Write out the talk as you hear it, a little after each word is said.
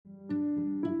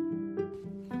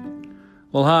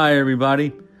Well, hi,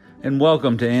 everybody, and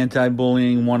welcome to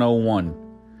Anti-Bullying 101.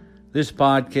 This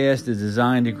podcast is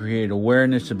designed to create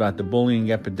awareness about the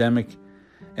bullying epidemic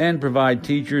and provide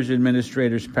teachers,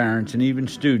 administrators, parents, and even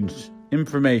students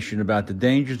information about the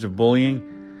dangers of bullying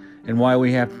and why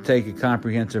we have to take a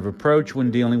comprehensive approach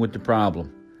when dealing with the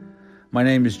problem. My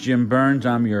name is Jim Burns.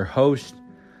 I'm your host.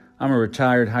 I'm a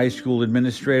retired high school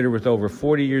administrator with over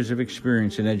 40 years of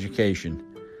experience in education.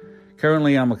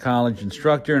 Currently, I'm a college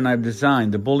instructor, and I've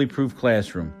designed the Bully Proof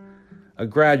Classroom, a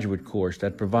graduate course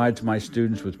that provides my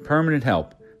students with permanent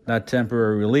help, not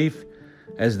temporary relief,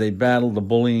 as they battle the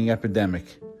bullying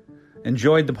epidemic.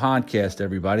 Enjoyed the podcast,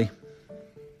 everybody.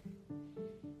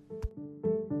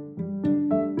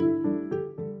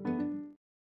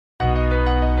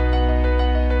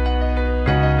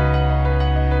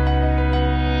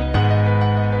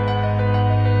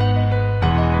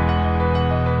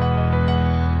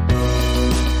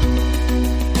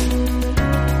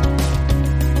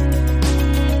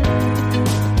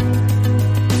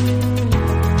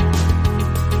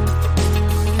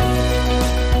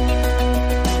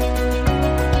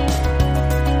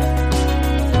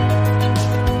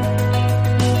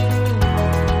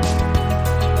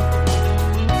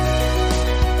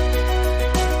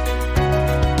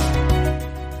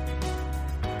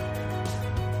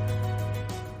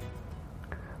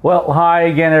 Well, hi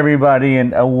again, everybody,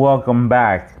 and welcome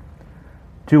back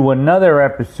to another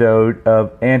episode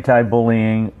of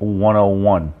Anti-Bullying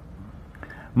 101.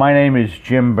 My name is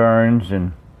Jim Burns,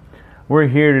 and we're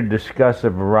here to discuss a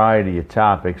variety of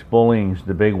topics. Bullying's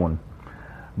the big one.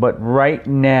 But right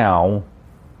now,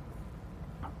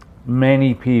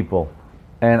 many people,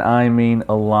 and I mean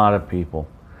a lot of people,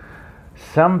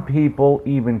 some people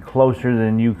even closer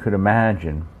than you could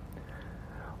imagine,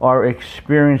 are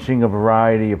experiencing a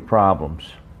variety of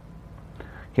problems.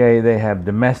 Okay, they have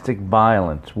domestic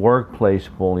violence, workplace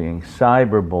bullying,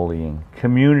 cyberbullying,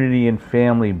 community and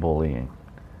family bullying.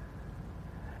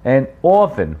 And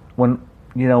often,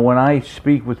 when I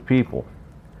speak with people,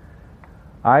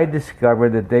 I discover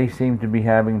that they seem to be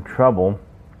having trouble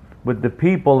with the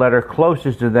people that are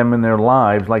closest to them in their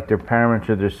lives, like their parents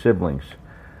or their siblings.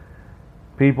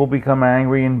 People become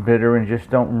angry and bitter and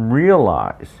just don't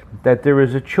realize that there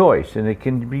is a choice, and it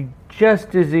can be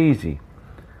just as easy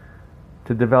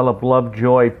to develop love,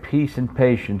 joy, peace, and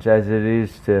patience as it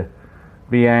is to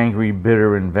be angry,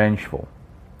 bitter, and vengeful.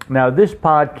 Now, this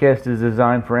podcast is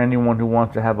designed for anyone who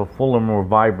wants to have a fuller, more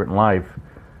vibrant life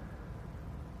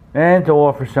and to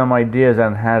offer some ideas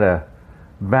on how to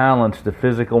balance the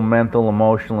physical, mental,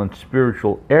 emotional, and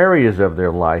spiritual areas of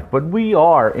their life. But we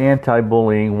are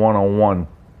Anti-Bullying 101.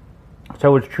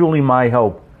 So it's truly my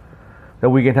hope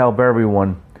that we can help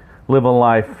everyone live a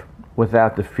life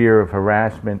without the fear of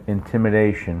harassment,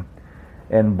 intimidation,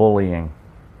 and bullying.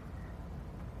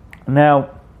 Now,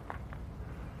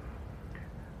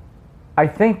 I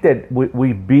think that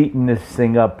we've beaten this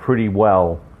thing up pretty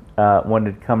well when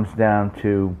it comes down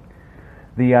to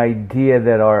the idea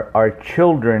that our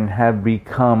children have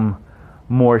become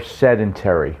more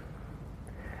sedentary.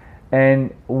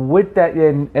 And with that,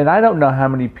 and I don't know how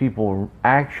many people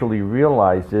actually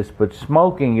realize this, but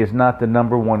smoking is not the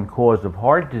number one cause of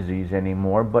heart disease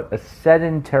anymore, but a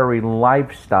sedentary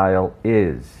lifestyle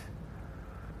is.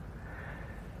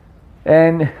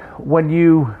 And when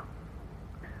you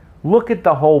look at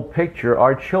the whole picture,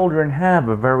 our children have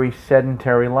a very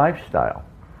sedentary lifestyle.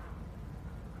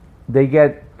 They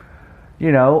get,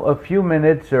 a few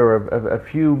minutes or a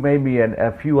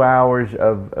few hours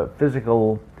of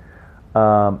physical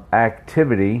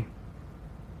activity,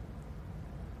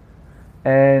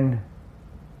 and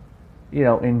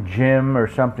in gym or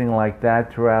something like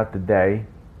that throughout the day,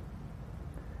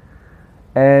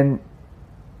 and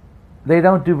they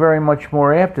don't do very much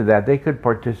more after that. They could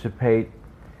participate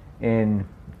in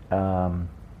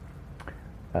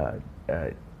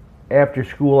after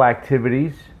school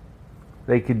activities.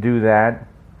 They could do that.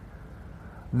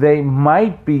 They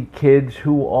might be kids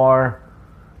who are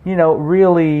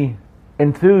really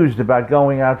enthused about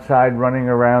going outside, running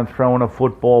around, throwing a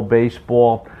football,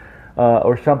 baseball,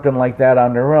 or something like that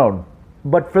on their own.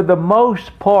 But for the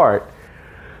most part,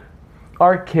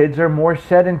 our kids are more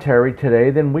sedentary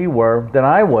today than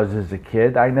I was as a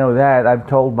kid. I know that. I've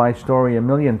told my story a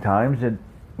million times. And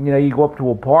you go up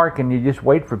to a park and you just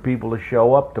wait for people to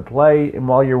show up to play, and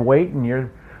while you're waiting,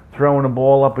 you're throwing a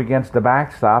ball up against the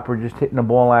backstop or just hitting a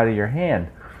ball out of your hand.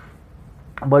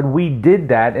 But we did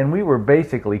that, and we were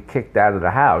basically kicked out of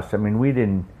the house. I mean, we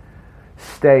didn't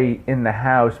stay in the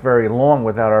house very long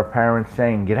without our parents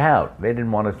saying, get out. They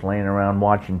didn't want us laying around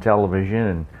watching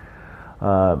television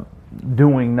and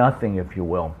doing nothing, if you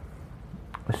will.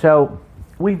 So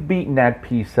we've beaten that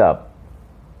piece up.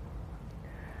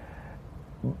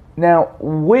 Now,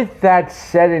 with that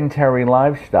sedentary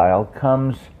lifestyle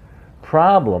comes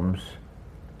problems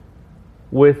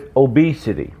with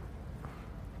obesity.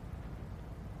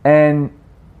 And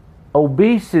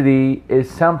obesity is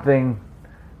something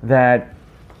that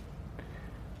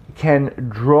can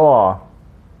draw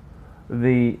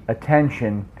the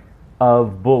attention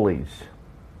of bullies.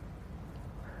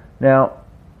 Now,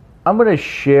 I'm going to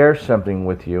share something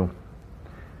with you,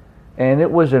 and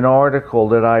it was an article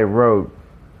that I wrote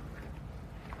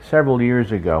several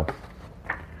years ago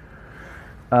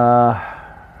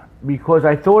because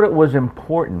I thought it was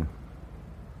important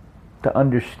to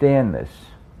understand this.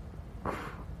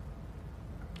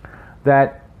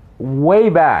 That way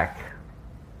back,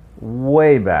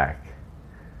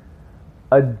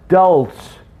 adults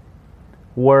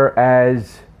were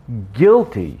as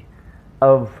guilty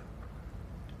of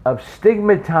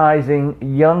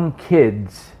stigmatizing young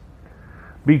kids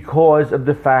because of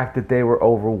the fact that they were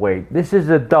overweight. This is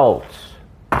adults.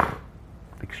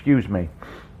 Excuse me.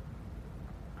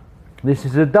 This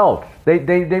is adults.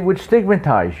 They would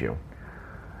stigmatize you.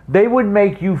 They would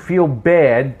make you feel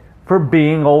bad for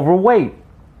being overweight.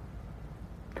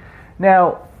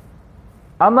 Now,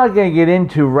 I'm not going to get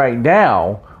into right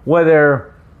now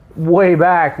whether way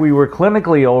back we were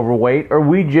clinically overweight or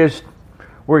we just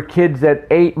were kids that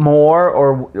ate more,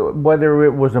 or whether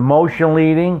it was emotional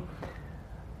eating.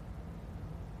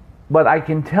 But I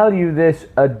can tell you this,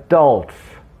 adults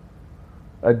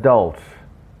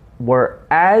were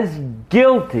as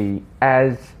guilty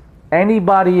as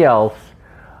anybody else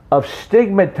of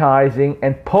stigmatizing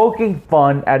and poking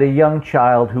fun at a young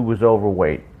child who was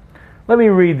overweight. Let me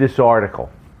read this article.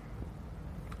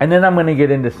 And then I'm going to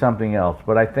get into something else,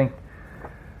 but I think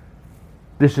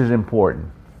this is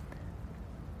important.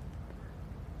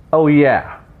 Oh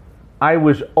yeah, I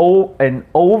was an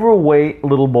overweight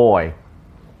little boy.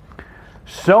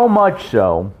 So much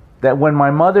so that when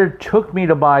my mother took me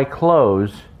to buy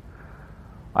clothes,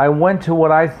 I went to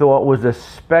what I thought was a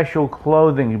special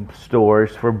clothing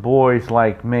stores for boys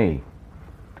like me.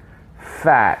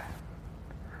 Fat.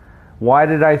 Why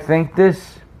did I think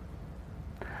this?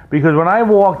 Because when I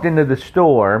walked into the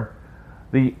store,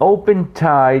 the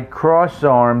open-tied,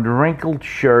 cross-armed, wrinkled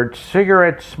shirt,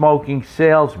 cigarette-smoking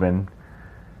salesman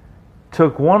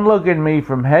took one look at me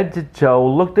from head to toe,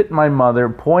 looked at my mother,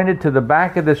 pointed to the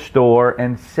back of the store,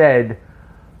 and said,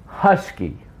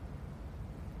 "Husky."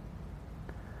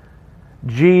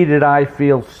 Gee, did I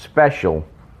feel special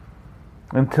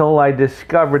until I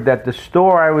discovered that the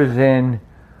store I was in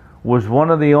was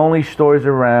one of the only stores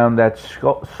around that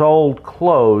sold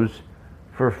clothes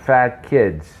for fat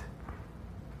kids.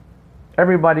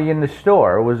 Everybody in the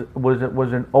store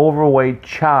was an overweight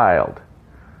child.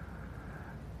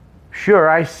 Sure,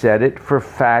 I said it, for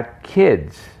fat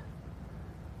kids.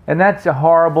 And that's a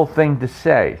horrible thing to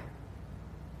say.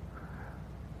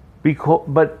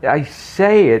 But I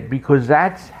say it because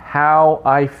that's how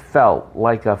I felt,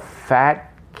 like a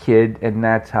fat kid, and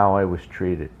that's how I was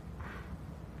treated.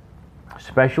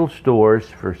 Special stores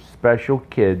for special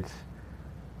kids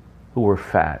who were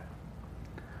fat.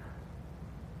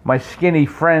 My skinny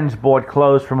friends bought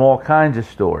clothes from all kinds of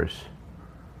stores.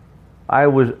 I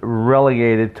was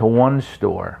relegated to one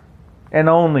store, and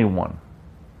only one.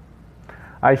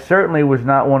 I certainly was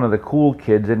not one of the cool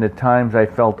kids, and at times I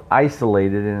felt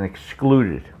isolated and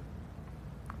excluded.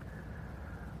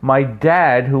 My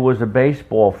dad, who was a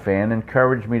baseball fan,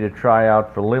 encouraged me to try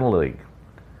out for Little League.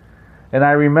 And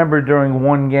I remember during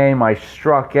one game I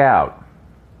struck out,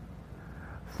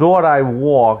 thought I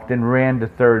walked and ran to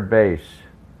third base.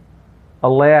 A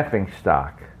laughing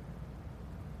stock.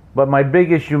 But my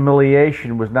biggest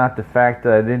humiliation was not the fact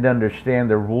that I didn't understand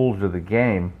the rules of the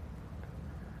game,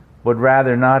 but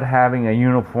rather not having a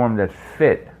uniform that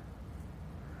fit.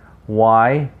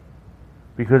 Why?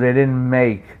 Because they didn't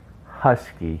make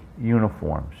Husky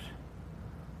uniforms.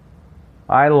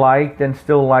 I liked and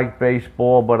still like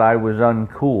baseball, but I was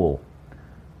uncool.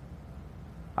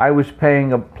 I was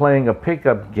playing a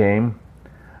pickup game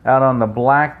out on the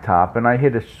blacktop, and I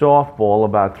hit a softball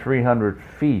about 300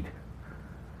 feet.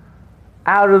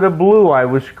 Out of the blue, I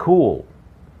was cool.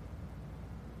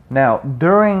 Now,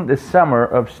 during the summer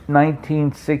of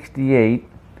 1968,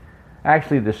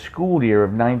 actually the school year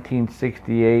of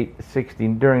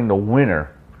 1968-60, during the winter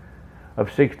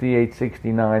of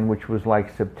 68-69, which was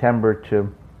like September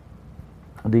to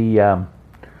the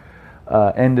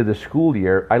end of the school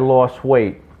year, I lost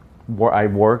weight. I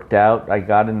worked out, I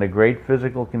got into great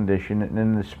physical condition, and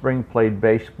in the spring played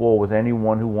baseball with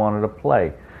anyone who wanted to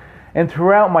play. And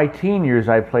throughout my teen years,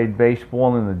 I played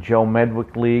baseball in the Joe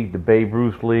Medwick League, the Babe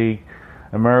Ruth League,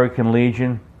 American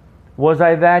Legion. Was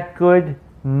I that good?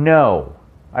 No.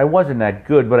 I wasn't that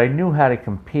good, but I knew how to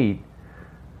compete.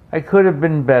 I could have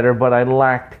been better, but I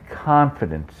lacked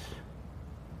confidence.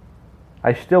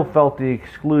 I still felt the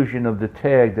exclusion of the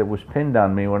tag that was pinned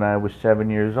on me when I was 7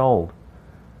 years old.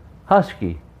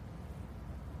 Husky.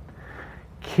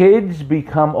 Kids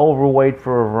become overweight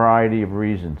for a variety of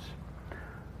reasons.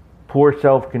 Poor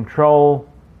self-control,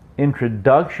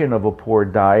 introduction of a poor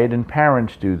diet, and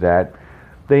parents do that.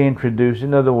 They introduce,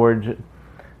 in other words,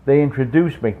 they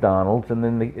introduce McDonald's, and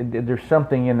then there's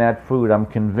something in that food, I'm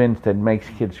convinced, that makes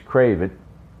kids crave it.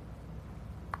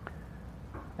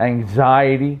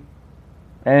 Anxiety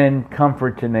and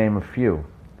comfort, to name a few.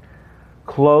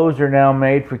 Clothes are now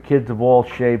made for kids of all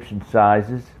shapes and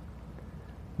sizes.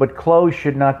 But clothes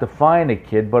should not define a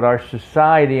kid, but our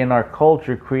society and our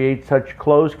culture create such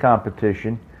clothes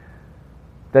competition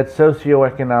that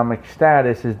socioeconomic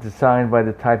status is decided by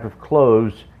the type of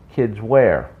clothes kids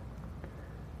wear,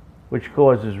 which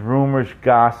causes rumors,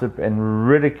 gossip, and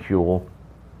ridicule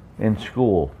in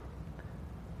school.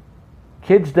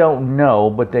 Kids don't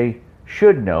know, but they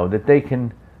should know that they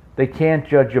can't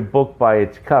judge a book by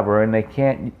its cover, and they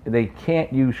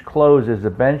can't use clothes as a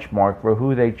benchmark for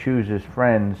who they choose as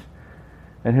friends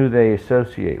and who they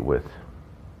associate with.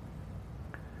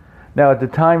 Now, at the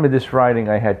time of this writing,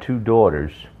 I had 2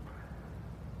 daughters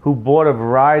who bought a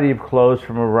variety of clothes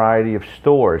from a variety of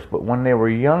stores, but when they were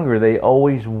younger, they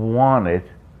always wanted,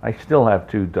 I still have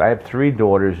 2, I have 3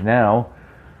 daughters now.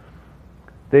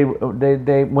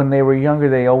 When they were younger,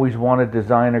 they always wanted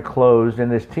designer clothes,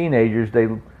 and as teenagers, they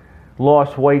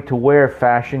lost weight to wear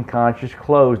fashion-conscious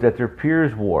clothes that their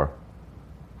peers wore.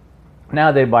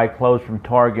 Now they buy clothes from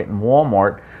Target and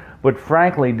Walmart, but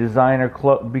frankly, designer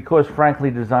clothes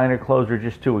are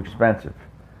just too expensive,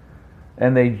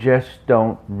 and they just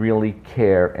don't really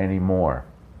care anymore.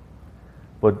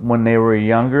 But when they were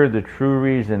younger, the true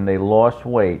reason they lost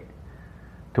weight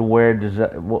to wear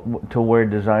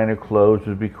designer clothes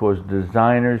was because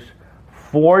designers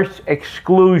force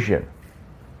exclusion.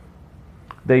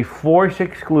 They force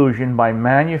exclusion by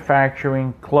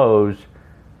manufacturing clothes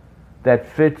that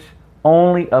fits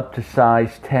only up to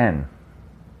size 10.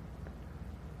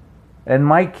 And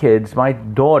my kids, my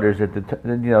daughters,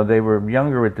 they were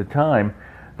younger at the time,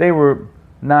 they were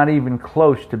not even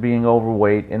close to being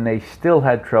overweight, and they still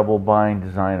had trouble buying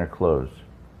designer clothes.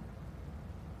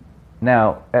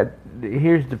 Now,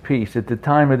 here's the piece. At the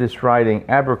time of this writing,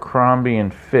 Abercrombie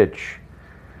and Fitch,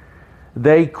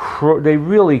 they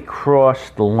really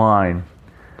crossed the line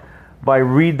by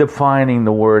redefining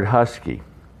the word husky.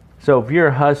 So if you're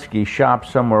a husky, shop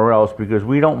somewhere else because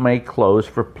we don't make clothes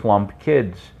for plump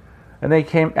kids. And they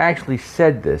actually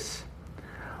said this.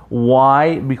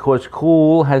 Why? Because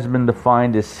cool has been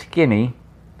defined as skinny,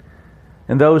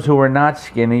 and those who are not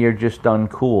skinny are just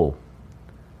uncool.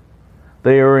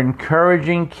 They are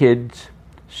encouraging kids,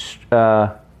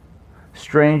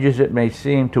 strange as it may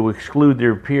seem, to exclude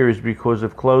their peers because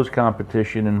of clothes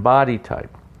competition and body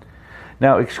type.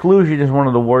 Now, exclusion is one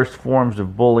of the worst forms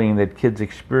of bullying that kids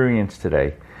experience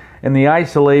today, and the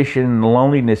isolation and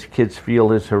loneliness kids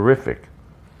feel is horrific.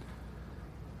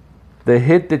 The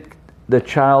hit that the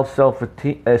child's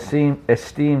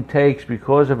self-esteem takes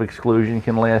because of exclusion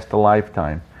can last a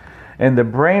lifetime. And the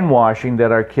brainwashing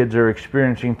that our kids are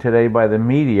experiencing today by the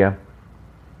media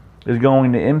is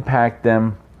going to impact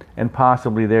them and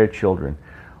possibly their children.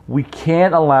 We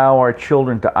can't allow our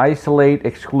children to isolate,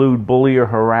 exclude, bully, or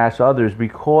harass others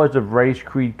because of race,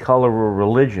 creed, color, or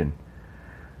religion.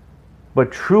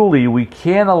 But truly, we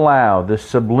can't allow the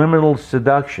subliminal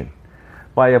seduction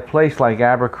by a place like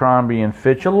Abercrombie and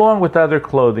Fitch, along with other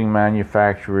clothing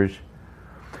manufacturers,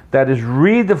 that is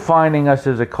redefining us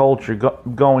as a culture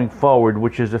going forward,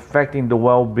 which is affecting the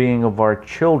well-being of our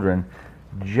children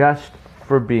just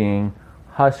for being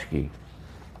husky.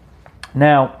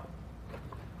 Now,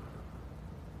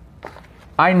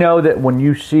 I know that when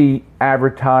you see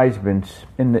advertisements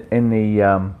in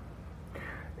the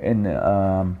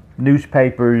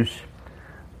newspapers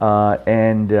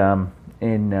and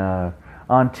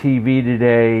on TV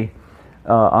today,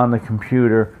 on the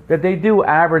computer, that they do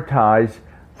advertise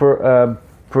for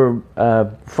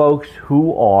folks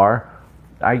who are,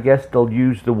 I guess they'll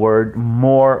use the word,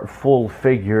 more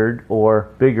full-figured or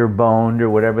bigger-boned or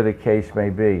whatever the case may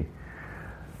be.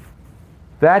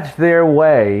 That's their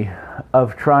way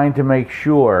of trying to make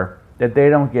sure that they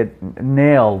don't get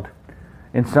nailed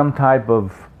in some type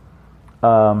of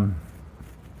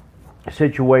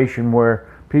situation where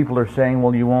people are saying,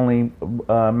 well, you only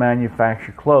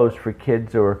manufacture clothes for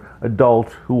kids or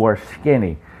adults who are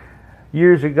skinny.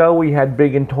 Years ago, we had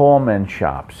big and tall men's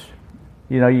shops.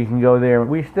 You know, you can go there.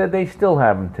 They still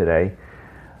have them today.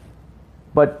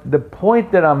 But the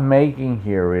point that I'm making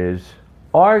here is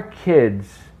our kids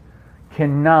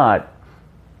cannot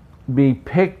be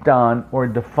picked on or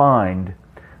defined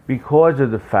because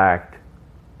of the fact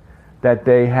that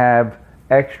they have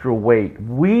extra weight.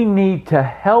 We need to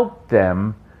help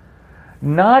them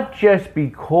not just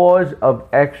because of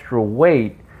extra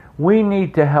weight. We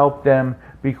need to help them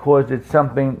because it's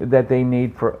something that they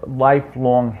need for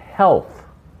lifelong health.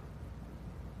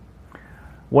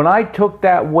 When I took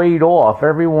that weight off,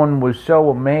 everyone was so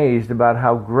amazed about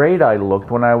how great I looked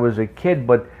when I was a kid,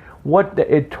 but what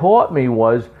it taught me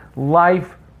was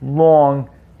lifelong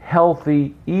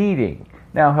healthy eating.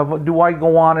 Now, do I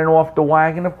go on and off the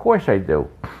wagon? Of course I do.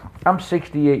 I'm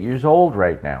 68 years old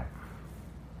right now.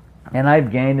 And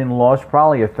I've gained and lost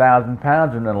probably 1,000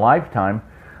 pounds in a lifetime.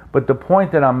 But the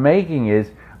point that I'm making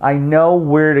is I know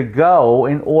where to go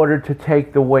in order to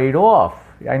take the weight off.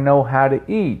 I know how to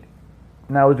eat.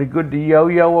 Now, is it good to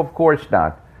yo-yo? Of course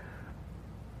not.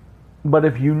 But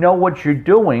if you know what you're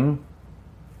doing,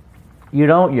 you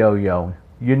don't yo-yo.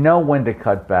 You know when to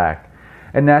cut back.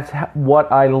 And that's what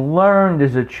I learned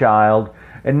as a child.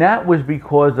 And that was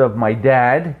because of my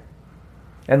dad.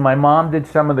 And my mom did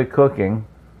some of the cooking.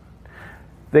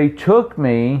 They took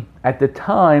me, at the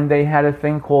time, they had a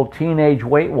thing called Teenage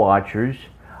Weight Watchers.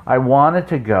 I wanted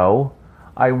to go.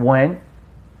 I went.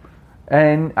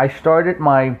 And I started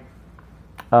my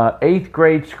 8th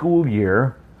grade school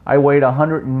year. I weighed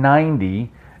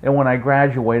 190. And when I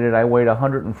graduated, I weighed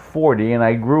 140. And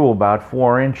I grew about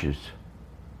 4 inches.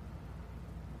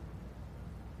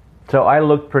 So I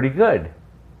looked pretty good.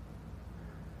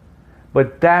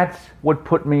 But that's what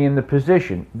put me in the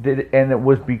position. And it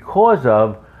was because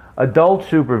of adult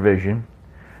supervision.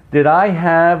 Did I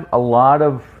have a lot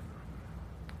of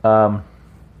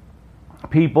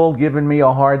people giving me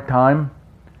a hard time?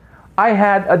 I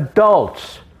had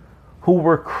adults who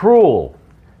were cruel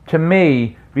to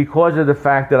me because of the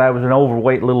fact that I was an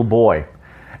overweight little boy.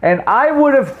 And I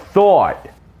would have thought,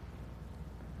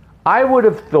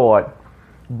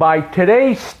 by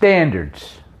today's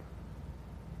standards,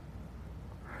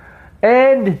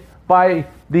 and by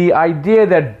the idea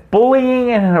that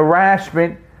bullying and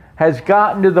harassment has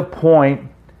gotten to the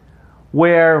point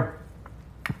where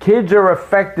kids are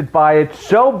affected by it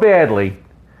so badly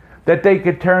that they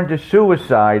could turn to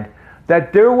suicide,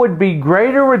 that there would be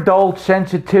greater adult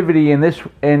sensitivity in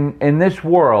this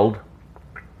world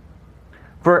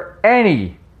for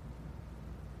any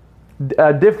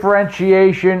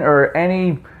differentiation or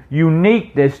any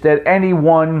uniqueness that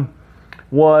anyone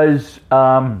was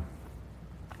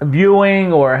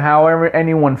viewing, or however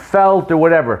anyone felt or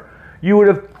whatever. You would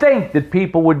have think that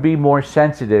people would be more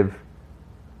sensitive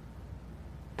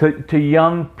to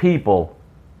young people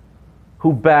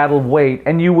who battle weight,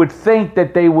 and you would think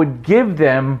that they would give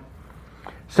them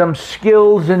some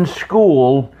skills in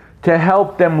school to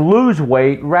help them lose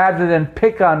weight rather than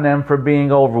pick on them for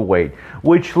being overweight.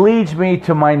 Which leads me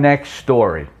to my next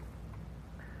story.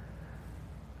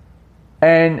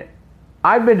 And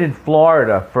I've been in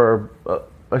Florida for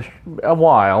a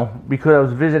while because I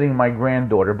was visiting my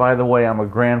granddaughter. By the way, I'm a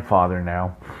grandfather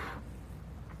now.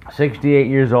 68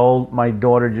 years old. My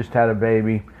daughter just had a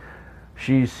baby.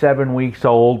 She's 7 weeks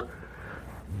old.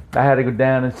 I had to go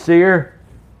down and see her.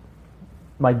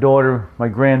 My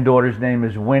granddaughter's name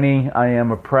is Winnie. I am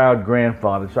a proud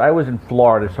grandfather. So I was in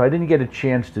Florida, so I didn't get a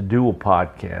chance to do a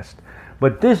podcast.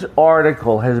 But this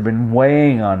article has been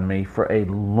weighing on me for a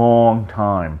long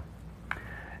time.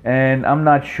 And I'm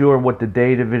not sure what the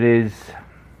date of it is.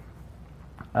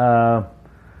 But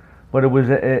it was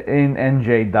in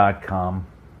NJ.com.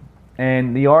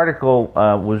 And the article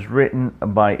was written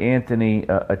by Anthony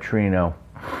Atrino.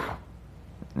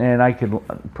 And I could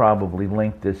probably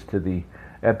link this to the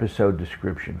episode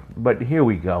description. But here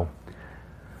we go.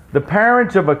 The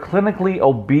parents of a clinically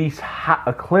obese,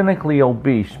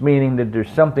 meaning that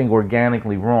there's something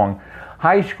organically wrong,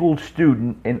 high school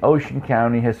student in Ocean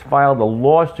County has filed a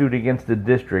lawsuit against the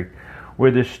district where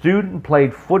the student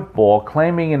played football,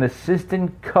 claiming an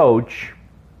assistant coach,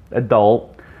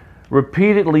 adult,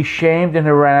 repeatedly shamed and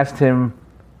harassed him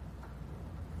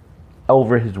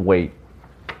over his weight.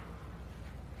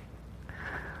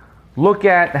 Look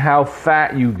at how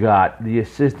fat you got, the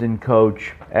assistant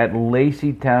coach at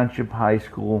Lacey Township High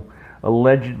School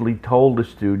allegedly told the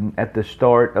student at the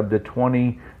start of the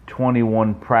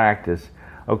 2021 practice,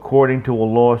 according to a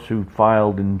lawsuit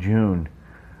filed in June.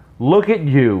 Look at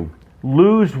you,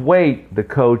 lose weight, the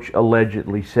coach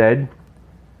allegedly said.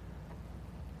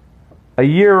 A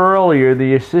year earlier,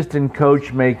 the assistant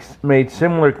coach made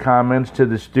similar comments to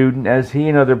the student as he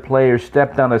and other players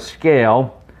stepped on a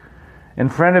scale in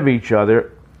front of each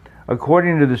other,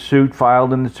 according to the suit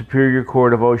filed in the Superior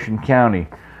Court of Ocean County.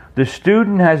 The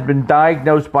student has been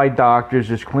diagnosed by doctors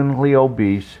as clinically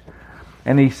obese,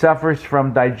 and he suffers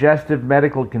from digestive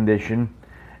medical condition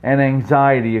and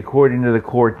anxiety, according to the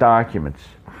court documents.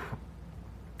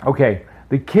 Okay,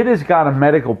 the kid has got a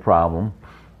medical problem,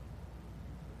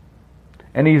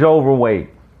 and he's overweight.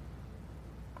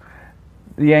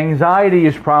 The anxiety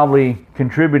is probably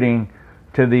contributing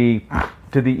to the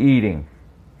eating,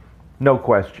 no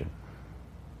question.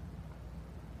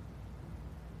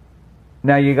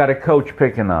 Now you got a coach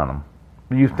picking on him.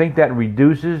 Do you think that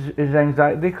reduces his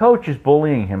anxiety? The coach is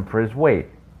bullying him for his weight.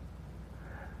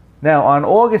 Now, on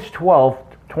August 12th,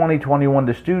 2021,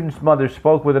 the student's mother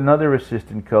spoke with another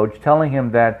assistant coach, telling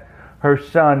him that her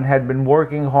son had been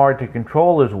working hard to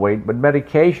control his weight, but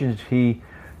medications he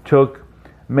took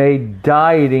made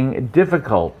dieting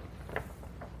difficult.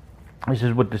 This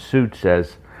is what the suit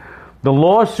says. The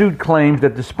lawsuit claims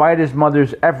that despite his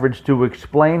mother's efforts to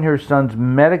explain her son's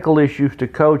medical issues to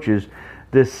coaches,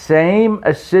 the same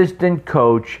assistant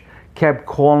coach kept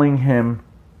calling him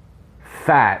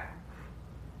fat.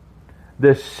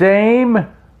 The same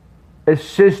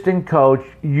assistant coach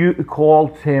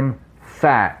called him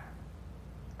fat.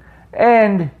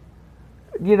 And,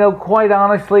 quite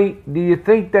honestly, do you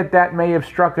think that may have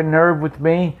struck a nerve with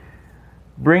me?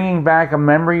 Bringing back a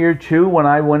memory or two when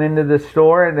I went into the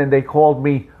store and then they called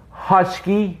me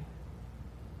husky.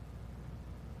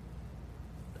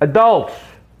 Adults.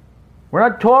 We're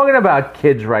not talking about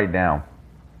kids right now.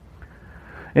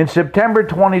 In September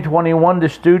 2021, the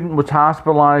student was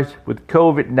hospitalized with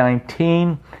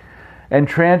COVID-19 and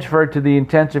transferred to the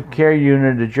intensive care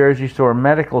unit at the Jersey Shore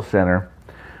Medical Center,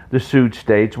 the suit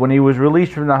states. When he was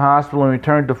released from the hospital and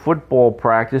returned to football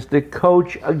practice, the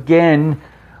coach again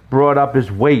brought up his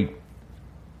weight.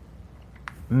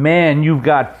 Man, you've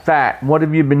got fat. What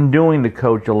have you been doing, the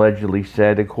coach allegedly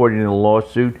said, according to the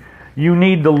lawsuit. You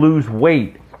need to lose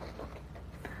weight.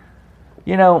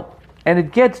 And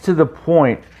it gets to the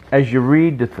point, as you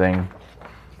read the thing,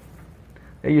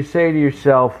 that you say to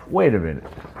yourself, wait a minute.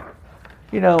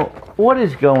 What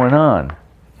is going on?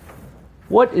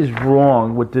 What is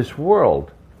wrong with this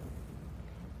world?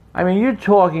 I mean, you're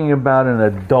talking about an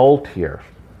adult here.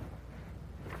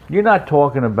 You're not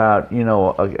talking about,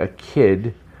 a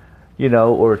kid,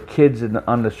 or kids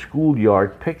on the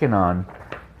schoolyard picking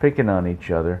on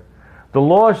each other. The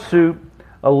lawsuit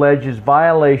alleges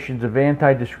violations of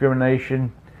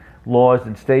anti-discrimination laws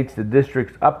and states the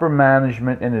district's upper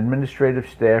management and administrative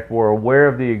staff were aware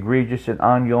of the egregious and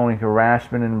ongoing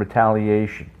harassment and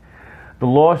retaliation. The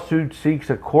lawsuit seeks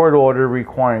a court order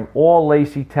requiring all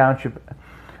Lacey Township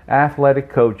athletic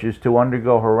coaches to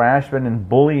undergo harassment and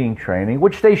bullying training,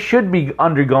 which they should be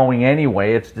undergoing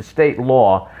anyway. It's the state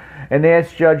law, and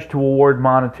asks judge to award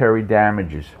monetary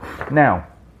damages. Now,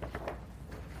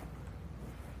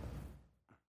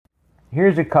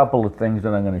 here's a couple of things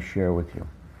that I'm going to share with you.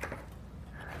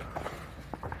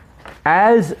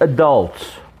 As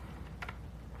adults,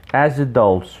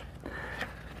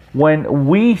 when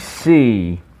we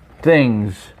see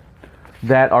things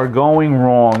that are going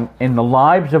wrong in the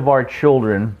lives of our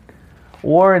children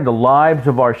or in the lives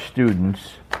of our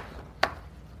students,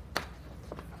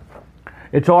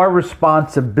 it's our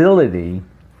responsibility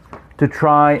to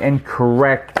try and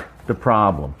correct the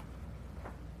problem.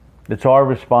 It's our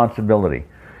responsibility.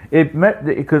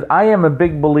 Because I am a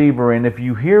big believer in if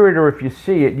you hear it or if you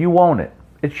see it, you own it.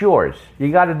 It's yours.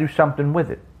 You got to do something with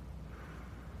it.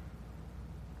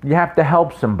 You have to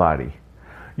help somebody.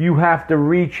 You have to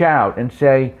reach out and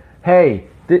say, hey,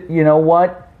 you know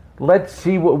what? Let's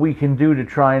see what we can do to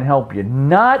try and help you.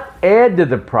 Not add to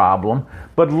the problem,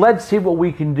 but let's see what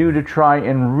we can do to try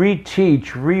and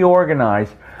reteach, reorganize.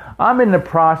 I'm in the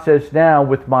process now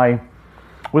with my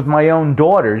own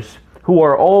daughters who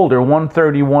are older,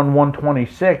 131,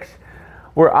 126,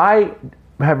 where I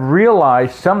have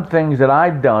realized some things that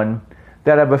I've done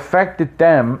that have affected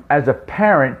them as a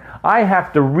parent. I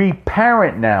have to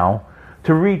reparent now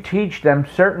to reteach them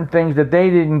certain things that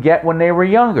they didn't get when they were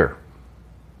younger.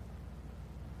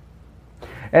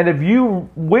 And if you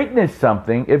witness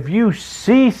something, if you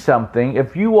see something,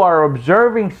 if you are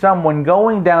observing someone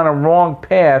going down a wrong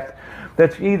path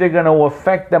that's either going to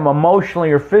affect them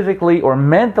emotionally or physically or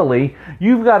mentally,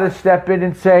 you've got to step in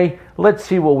and say, let's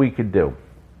see what we could do.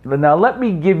 Now, let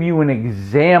me give you an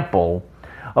example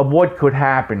of what could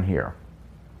happen here.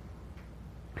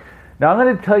 Now, I'm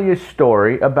going to tell you a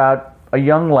story about a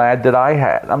young lad that I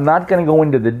had. I'm not going to go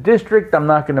into the district. I'm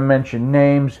not going to mention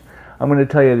names. I'm going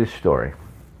to tell you this story.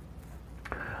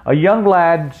 A young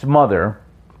lad's mother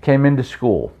came into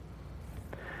school,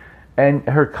 and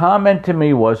her comment to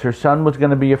me was, her son was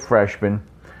going to be a freshman.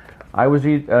 I was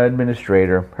the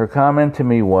administrator. Her comment to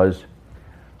me was,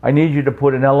 I need you to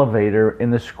put an elevator in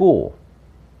the school.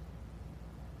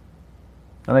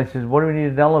 And I said, what do we need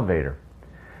an elevator?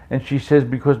 And she says,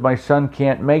 because my son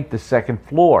can't make the second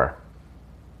floor.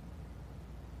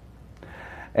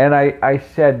 And I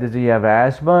said, does he have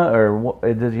asthma, or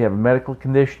does he have a medical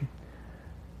condition?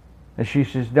 And she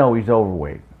says, no, he's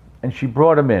overweight. And she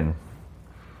brought him in.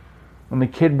 And the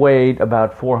kid weighed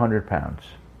about 400 pounds.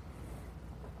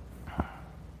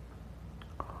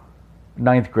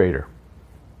 Ninth grader.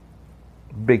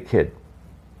 Big kid.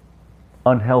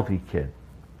 Unhealthy kid.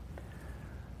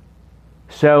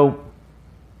 So,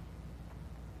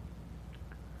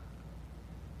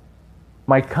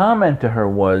 my comment to her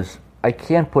was, I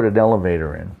can't put an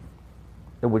elevator in.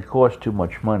 It would cost too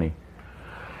much money.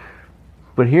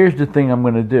 But here's the thing I'm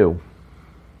going to do.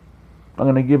 I'm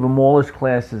going to give him all his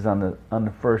classes on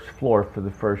the first floor for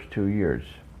the first 2 years.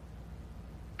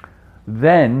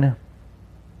 Then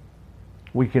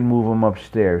we can move him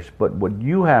upstairs. But what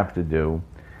you have to do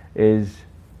is,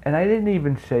 and I didn't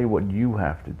even say what you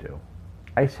have to do.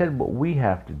 I said what we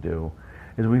have to do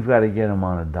is we've got to get him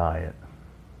on a diet.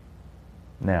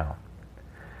 Now,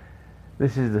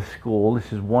 this is the school.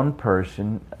 This is one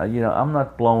person. I'm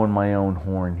not blowing my own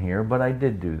horn here, but I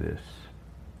did do this.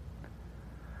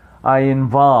 I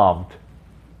involved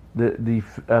the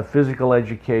physical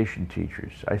education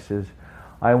teachers. I says,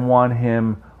 I want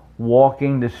him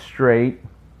walking the straight,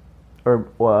 or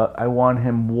I want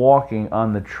him walking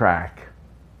on the track.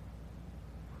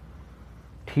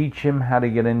 Teach him how to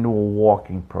get into a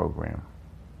walking program.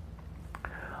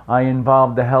 I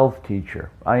involved the health teacher.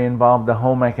 I involved the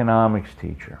home economics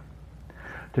teacher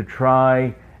to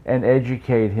try and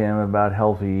educate him about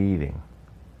healthy eating.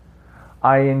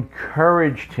 I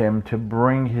encouraged him to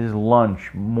bring his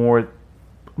lunch more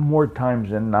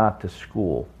times than not to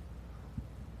school.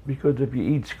 Because if you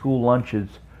eat school lunches,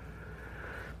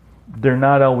 they're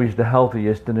not always the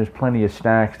healthiest, and there's plenty of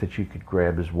snacks that you could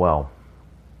grab as well.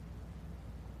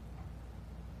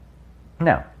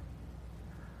 Now,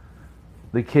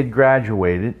 the kid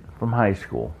graduated from high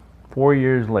school. 4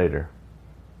 years later,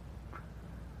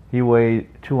 he weighed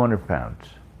 200 pounds.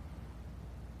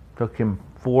 Took him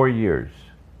 4 years.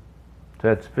 So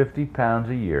that's 50 pounds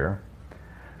a year.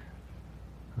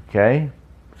 Okay?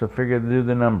 So figure, do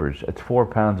the numbers. It's 4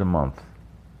 pounds a month.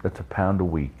 That's a pound a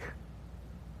week.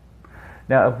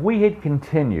 Now, if we had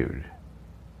continued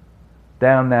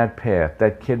down that path,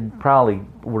 that kid probably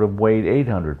would have weighed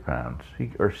 800 pounds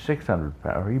or 600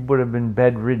 pounds. He would have been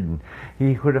bedridden.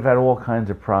 He could have had all kinds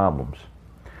of problems.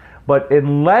 But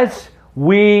unless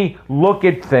we look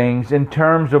at things in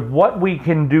terms of what we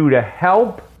can do to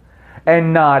help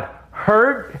and not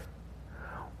hurt,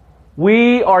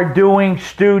 we are doing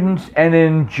students an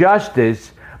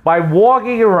injustice by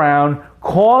walking around,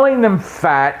 calling them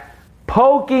fat,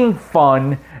 poking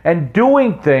fun, and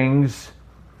doing things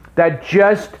that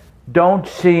just don't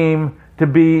seem to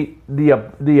be the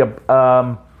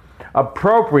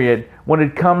appropriate when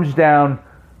it comes down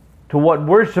to what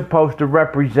we're supposed to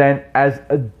represent as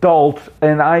adults,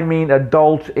 and I mean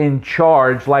adults in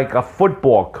charge, like a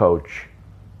football coach.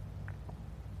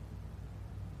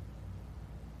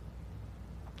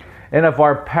 And if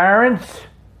our parents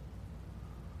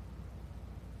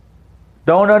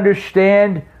don't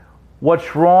understand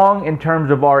what's wrong in terms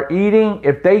of our eating,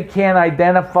 if they can't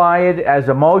identify it as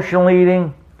emotional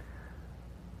eating,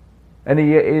 and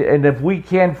if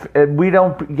we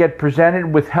don't get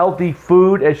presented with healthy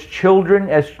food as children,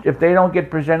 if they don't get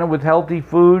presented with healthy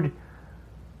food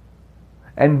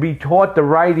and be taught the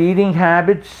right eating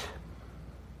habits,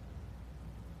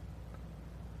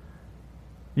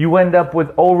 you end up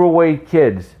with overweight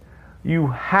kids. You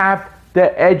have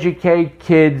to educate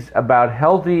kids about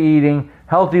healthy eating,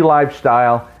 healthy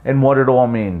lifestyle, and what it all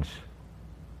means.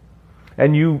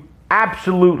 And you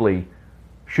absolutely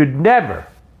should never,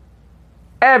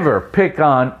 ever pick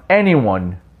on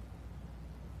anyone,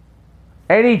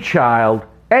 any child,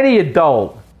 any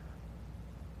adult,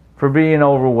 for being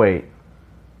overweight.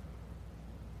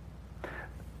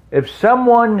 If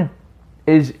someone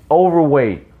is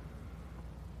overweight,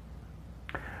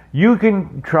 you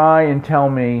can try and tell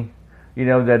me,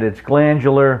 that it's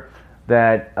glandular,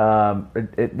 that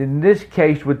in this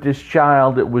case with this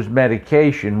child it was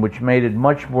medication, which made it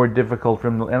much more difficult for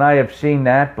him, and I have seen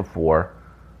that before.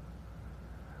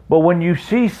 But when you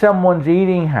see someone's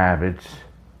eating habits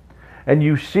and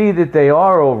you see that they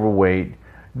are overweight,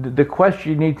 the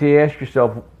question you need to ask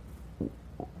yourself,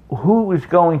 who is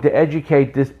going to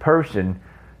educate this person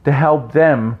to help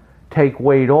them take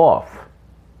weight off?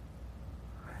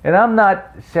 And I'm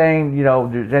not saying,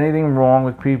 there's anything wrong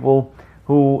with people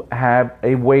who have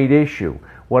a weight issue.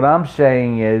 What I'm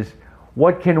saying is,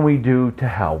 what can we do to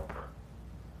help?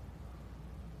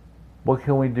 What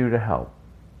can we do to help?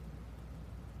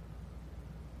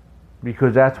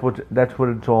 Because that's what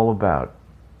it's all about.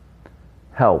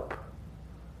 Help.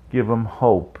 Give them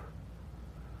hope.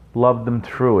 Love them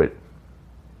through it.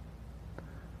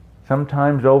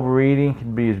 Sometimes overeating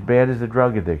can be as bad as a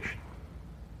drug addiction.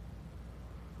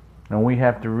 And we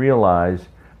have to realize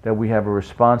that we have a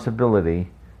responsibility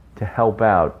to help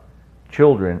out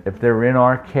children, if they're in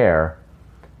our care,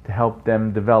 to help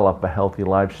them develop a healthy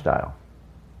lifestyle.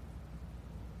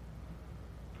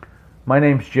 My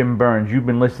name's Jim Burns. You've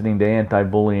been listening to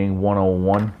Anti-Bullying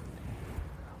 101.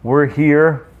 We're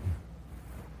here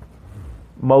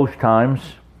most times.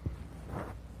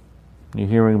 You're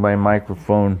hearing my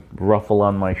microphone ruffle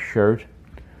on my shirt.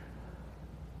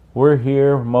 We're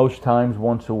here most times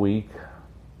once a week.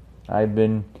 I've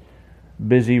been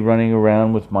busy running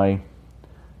around with my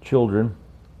children.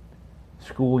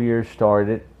 School year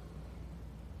started.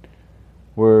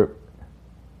 We're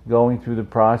going through the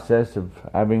process of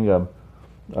having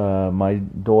my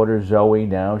daughter Zoe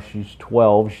now. She's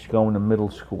 12. She's going to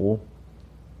middle school.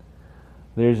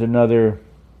 There's another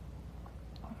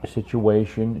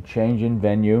situation, change in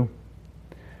venue.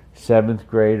 7th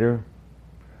grader.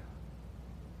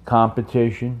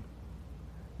 Competition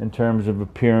in terms of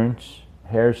appearance,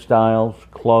 hairstyles,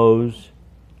 clothes.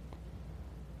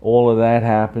 All of that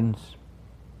happens.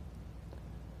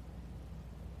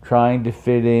 Trying to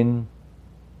fit in,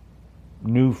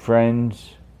 new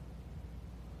friends,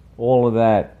 all of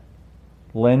that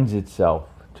lends itself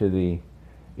to the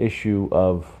issue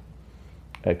of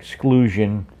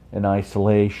exclusion and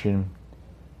isolation,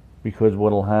 because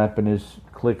what will happen is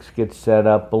cliques get set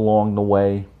up along the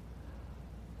way,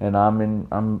 and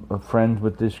I'm friends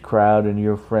with this crowd and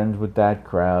you're friends with that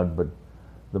crowd, but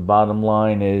the bottom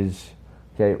line is,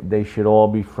 okay, they should all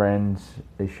be friends.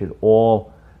 They should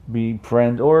all be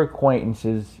friends or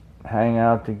acquaintances, hang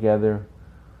out together,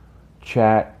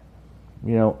 chat,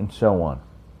 and so on.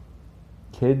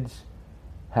 Kids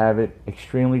have it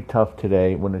extremely tough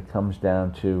today when it comes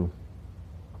down to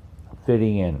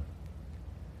fitting in.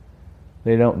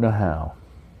 They don't know how.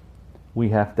 We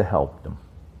have to help them.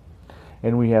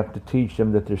 And we have to teach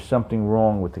them that there's something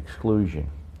wrong with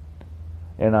exclusion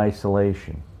and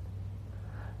isolation.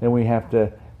 And we have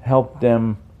to help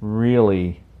them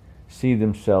really see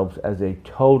themselves as a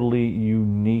totally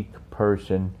unique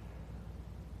person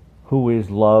who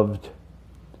is loved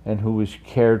and who is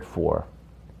cared for,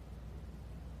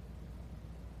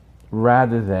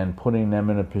 rather than putting them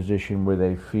in a position where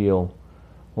they feel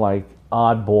like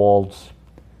oddballs,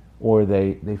 or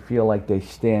they feel like they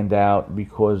stand out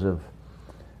because of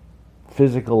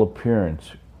physical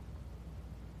appearance.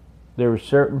 There are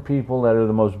certain people that are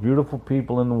the most beautiful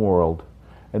people in the world,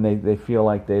 and they feel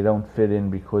like they don't fit in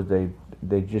because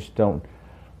they just don't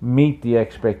meet the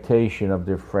expectation of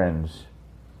their friends.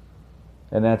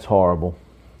 And that's horrible.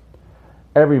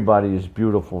 Everybody is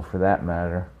beautiful, for that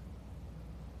matter.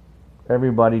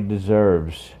 Everybody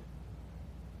deserves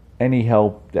any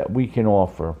help that we can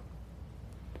offer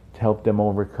to help them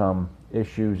overcome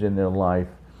issues in their life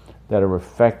that are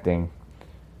affecting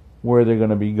where they're going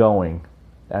to be going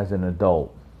as an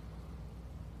adult.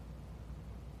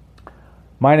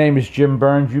 My name is Jim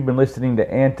Burns. You've been listening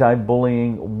to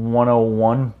Anti-Bullying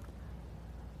 101.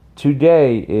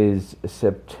 Today is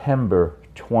September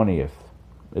 20th.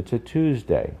 It's a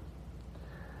Tuesday.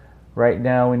 Right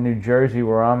now in New Jersey,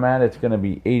 where I'm at, it's going to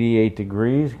be 88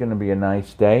 degrees. It's going to be a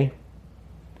nice day.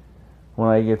 When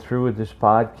I get through with this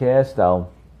podcast,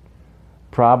 I'll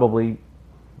probably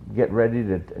get ready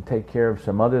to take care of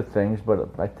some other things, but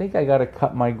I think I got to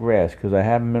cut my grass because I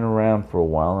haven't been around for a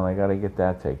while, and I got to get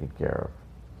that taken care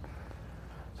of.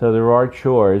 So there are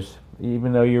chores,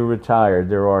 even though you're retired,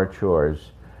 there are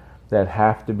chores that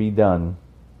have to be done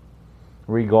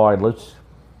regardless,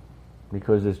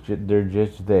 because they're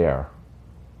just there.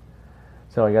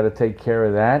 So I got to take care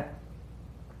of that.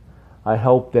 I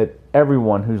hope that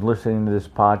everyone who's listening to this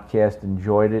podcast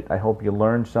enjoyed it. I hope you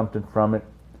learned something from it.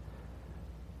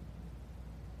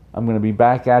 I'm going to be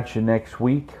back at you next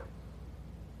week.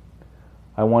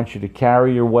 I want you to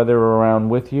carry your weather around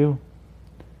with you.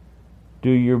 Do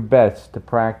your best to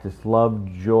practice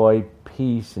love, joy,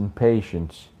 peace, and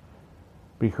patience,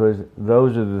 because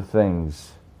those are the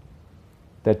things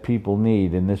that people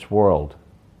need in this world.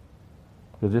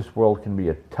 because this world can be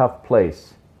a tough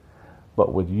place.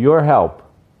 But with your help,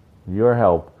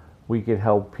 we could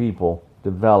help people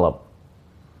develop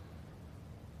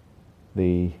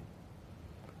the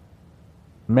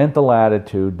mental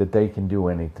attitude that they can do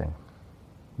anything.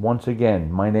 Once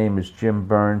again, my name is Jim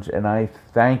Burns, and I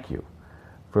thank you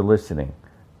for listening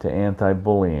to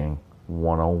Anti-Bullying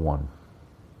 101.